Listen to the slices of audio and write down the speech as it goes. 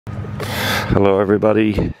Hello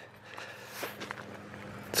everybody,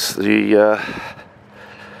 it's the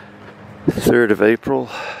 3rd of April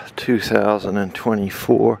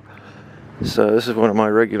 2024. So this is one of my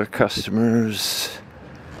regular customers.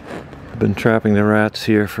 I've been trapping the rats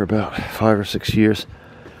here for about 5 or 6 years,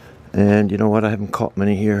 and you know what, I haven't caught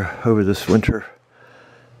many here over this winter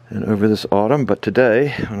and over this autumn, but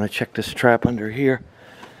today when I check this trap under here,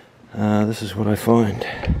 this is what I find.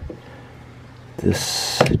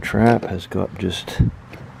 This trap has got just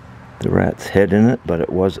the rat's head in it, but it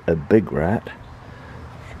was a big rat.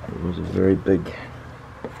 It was a very big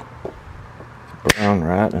brown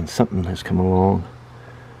rat, and something has come along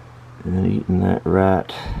and eaten that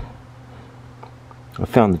rat. I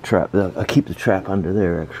found the trap. I keep the trap under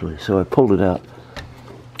there actually, so I pulled it out.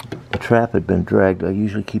 The trap had been dragged. I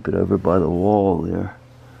usually keep it over by the wall there,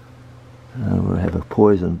 where I have a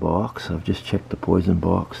poison box. I've just checked the poison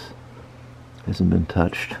box. Hasn't been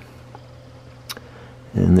touched,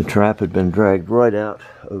 and the trap had been dragged right out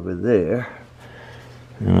over there,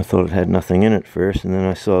 and I thought it had nothing in it first, and then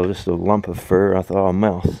I saw just a lump of fur. I thought, oh, a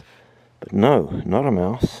mouse, but no, not a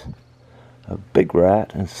mouse, a big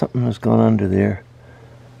rat, and something has gone under there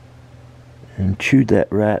and chewed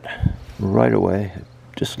that rat right away. It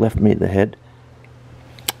just left me the head,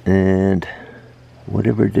 and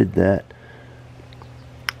whatever did that,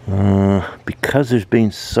 because there's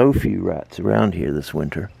been so few rats around here this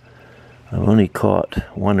winter, I've only caught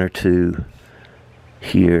 1 or 2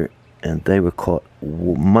 here, and they were caught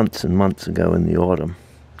months and months ago in the autumn.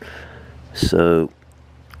 So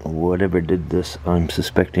whatever did this, I'm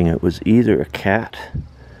suspecting it was either a cat,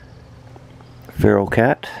 feral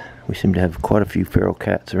cat. We seem to have quite a few feral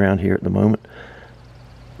cats around here at the moment.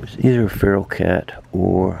 It was either a feral cat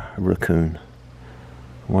or a raccoon,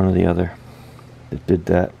 one or the other, that did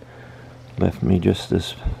that. Left me just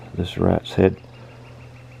this rat's head,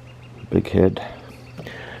 big head.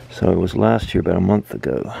 So it was last year, about a month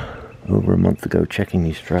ago, over a month ago, checking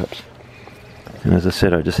these traps. And as I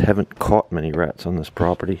said, I just haven't caught many rats on this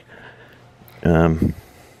property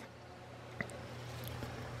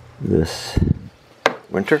this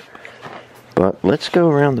winter. But let's go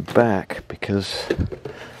around the back, because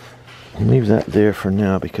I'll leave that there for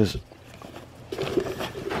now, because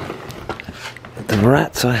the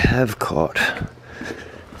rats I have caught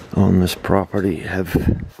on this property have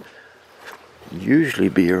usually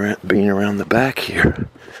been around the back here.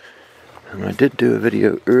 And I did do a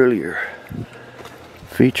video earlier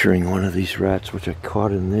featuring one of these rats, which I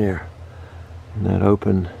caught in there, in that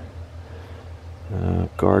open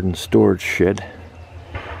garden storage shed.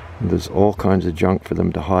 And there's all kinds of junk for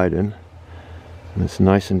them to hide in. And it's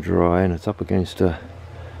nice and dry, and it's up against a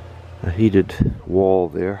heated wall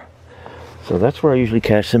there. So that's where I usually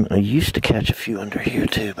catch them. I used to catch a few under here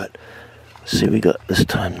too, but let's see what we got this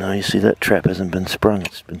time. Now you see that trap hasn't been sprung.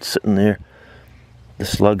 It's been sitting there. The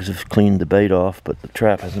slugs have cleaned the bait off, but the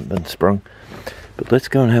trap hasn't been sprung. But let's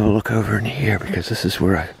go and have a look over in here, because this is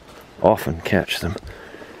where I often catch them.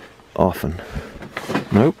 Often.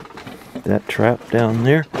 Nope. That trap down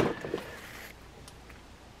there,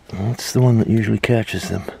 that's the one that usually catches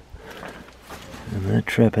them. And that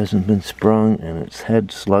trap hasn't been sprung, and it's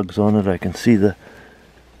had slugs on it. I can see the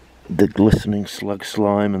glistening slug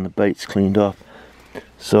slime, and the bait's cleaned off.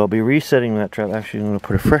 So I'll be resetting that trap. Actually, I'm going to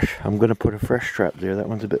put a fresh trap there. That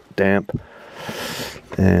one's a bit damp,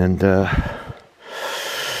 and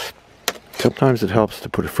sometimes it helps to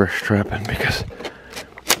put a fresh trap in, because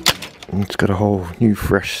it's got a whole new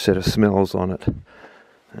fresh set of smells on it.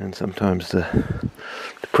 And sometimes the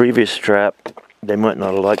previous trap, they might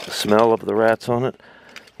not have liked the smell of the rats on it,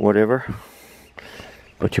 whatever.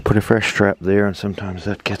 But you put a fresh trap there, and sometimes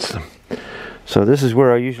that gets them. So this is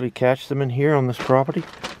where I usually catch them, in here on this property.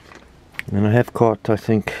 And I have caught, I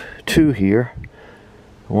think, 2 here.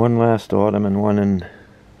 One last autumn and one in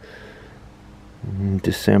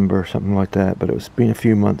December, something like that. But it's been a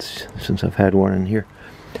few months since I've had one in here.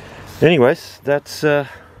 Anyways, that's it.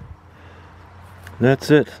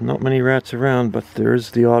 Not many rats around, but there is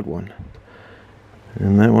the odd one.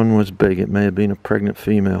 And that one was big. It may have been a pregnant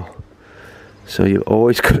female. So you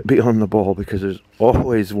always got to be on the ball, because there's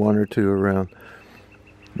always 1 or 2 around.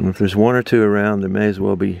 And if there's 1 or 2 around, there may as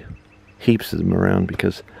well be heaps of them around,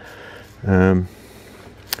 because you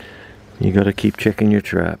got to keep checking your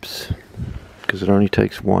traps, because it only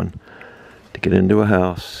takes 1 to get into a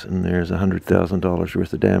house, and there's $100,000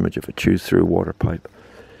 worth of damage if it chews through a water pipe,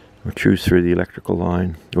 or chews through the electrical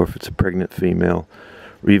line, or if it's a pregnant female,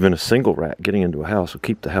 or even a single rat getting into a house will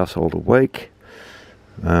keep the household awake,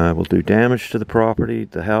 will do damage to the property.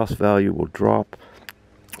 The house value will drop.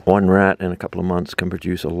 1 rat in a couple of months can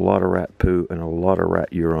produce a lot of rat poo and a lot of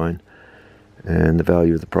rat urine. and the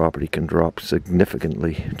value of the property can drop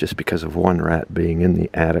significantly just because of one rat being in the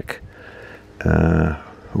attic or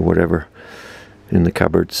whatever, in the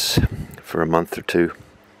cupboards for a month or two.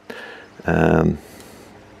 The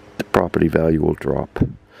property value will drop. You're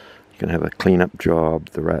going to have a cleanup job.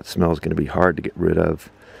 The rat smell is going to be hard to get rid of.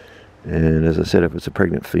 And as I said, if it's a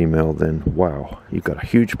pregnant female, then wow, you've got a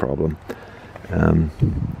huge problem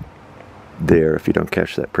there if you don't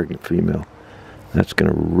catch that pregnant female. That's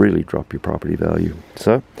going to really drop your property value.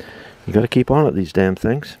 So you got to keep on at these damn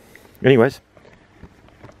things. Anyways,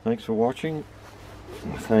 thanks for watching.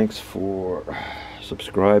 Thanks for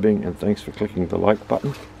subscribing, and thanks for clicking the like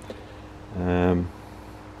button.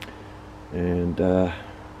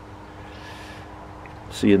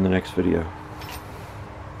 See you in the next video.